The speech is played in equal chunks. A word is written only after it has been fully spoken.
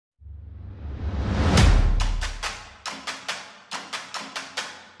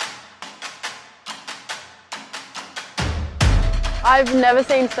I've never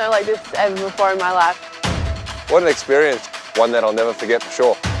seen snow like this ever before in my life. What an experience. One that I'll never forget for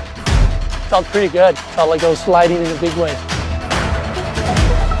sure. Felt pretty good. Felt like I was sliding in a big way.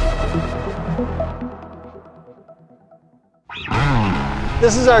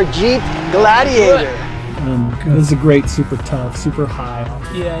 This is our Jeep Gladiator. This is a great, super tough, super high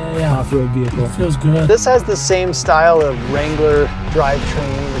off-road vehicle. It feels good. This has the same style of Wrangler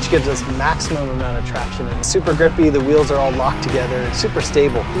drivetrain, which gives us maximum amount of traction. And it's super grippy, the wheels are all locked together, it's super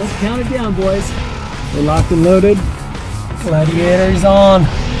stable. Let's count it down, boys. We're locked and loaded. Gladiator's on.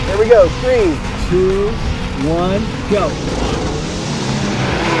 Here we go, 3, 2, 1, go.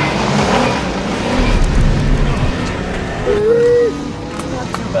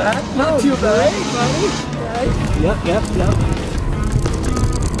 Not too bad. Yep.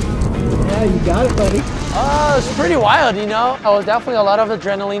 Yeah, you got it, buddy. It's pretty wild, you know. There was definitely a lot of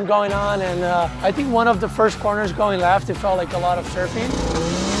adrenaline going on, and I think one of the first corners going left, it felt like a lot of surfing.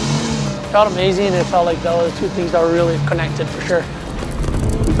 It felt amazing, and it felt like those two things that were really connected for sure.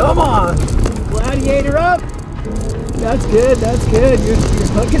 Come on, Gladiator up. That's good. You're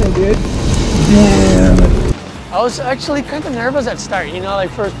hooking it, dude. Damn. I was actually kind of nervous at start, you know, like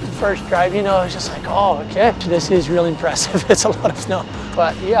first drive, you know, I was just like, oh, okay, this is really impressive. It's a lot of snow.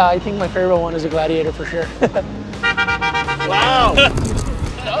 But yeah, I think my favorite one is a Gladiator for sure. Wow.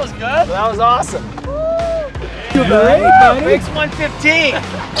 That was good. That was awesome. Great, buddy. Makes 115.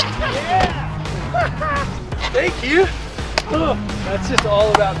 Thank you. That's just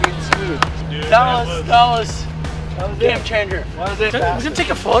all about being smooth. Dude, that was a game changer. Was it? We're gonna take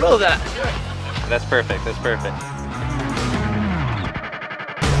a photo of that. That's perfect.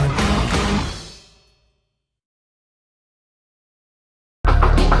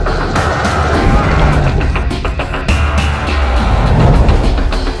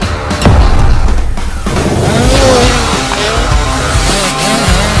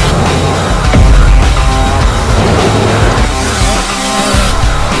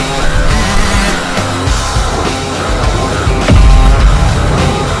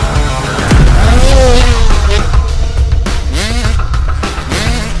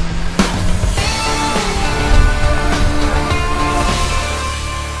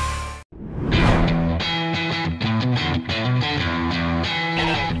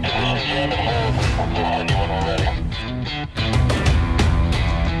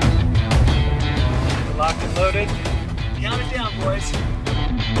 Locked and loaded. Count it down, boys.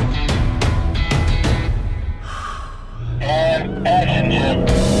 And action, Jim.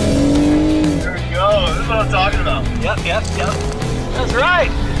 There we go. This is what I'm talking about. Yep. That's right.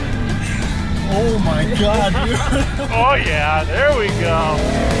 Oh my God, dude. Oh yeah, there we go.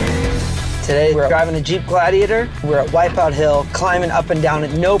 Today we're driving a Jeep Gladiator. We're at Wipeout Hill, climbing up and down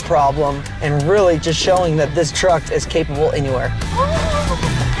it no problem, and really just showing that this truck is capable anywhere.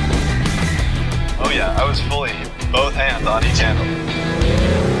 Oh yeah, I was fully both hands on each handle.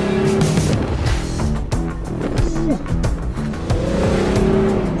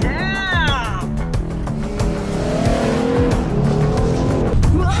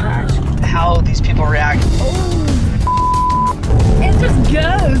 How these people react. It just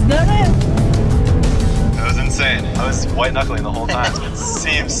goes, doesn't it? It was insane. I was white knuckling the whole time. It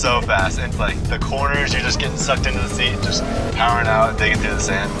seems so fast. And like the corners, you're just getting sucked into the seat, just powering out, digging through the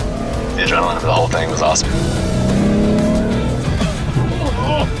sand. The adrenaline of the whole thing was awesome.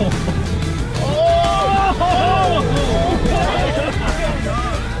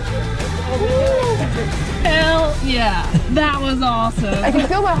 Hell yeah, that was awesome. I can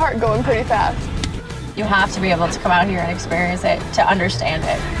feel my heart going pretty fast. You have to be able to come out here and experience it to understand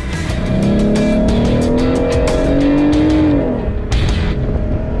it.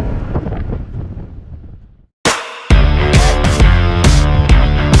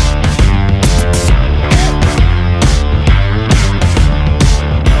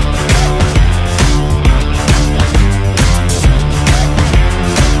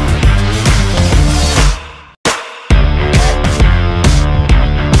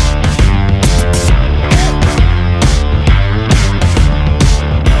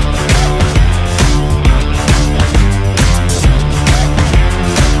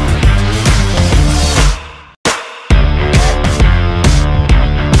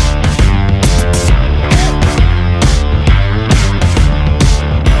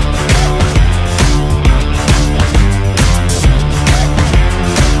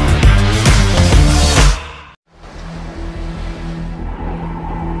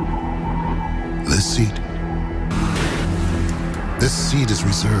 This seat is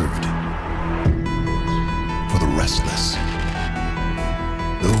reserved for the restless,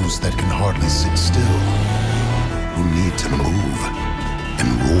 those that can hardly sit still, who need to move and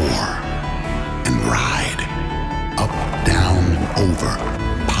roar and ride. Up, down, over,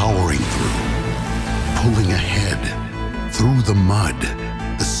 powering through, pulling ahead, through the mud,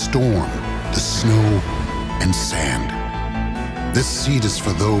 the storm, the snow, and sand. This seat is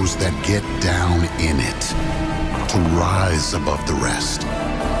for those that get down in it, to rise above the rest.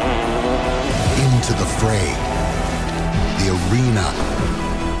 Into the fray, the arena,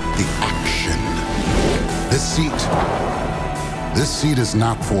 the action. This seat is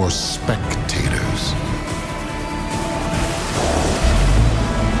not for spectators.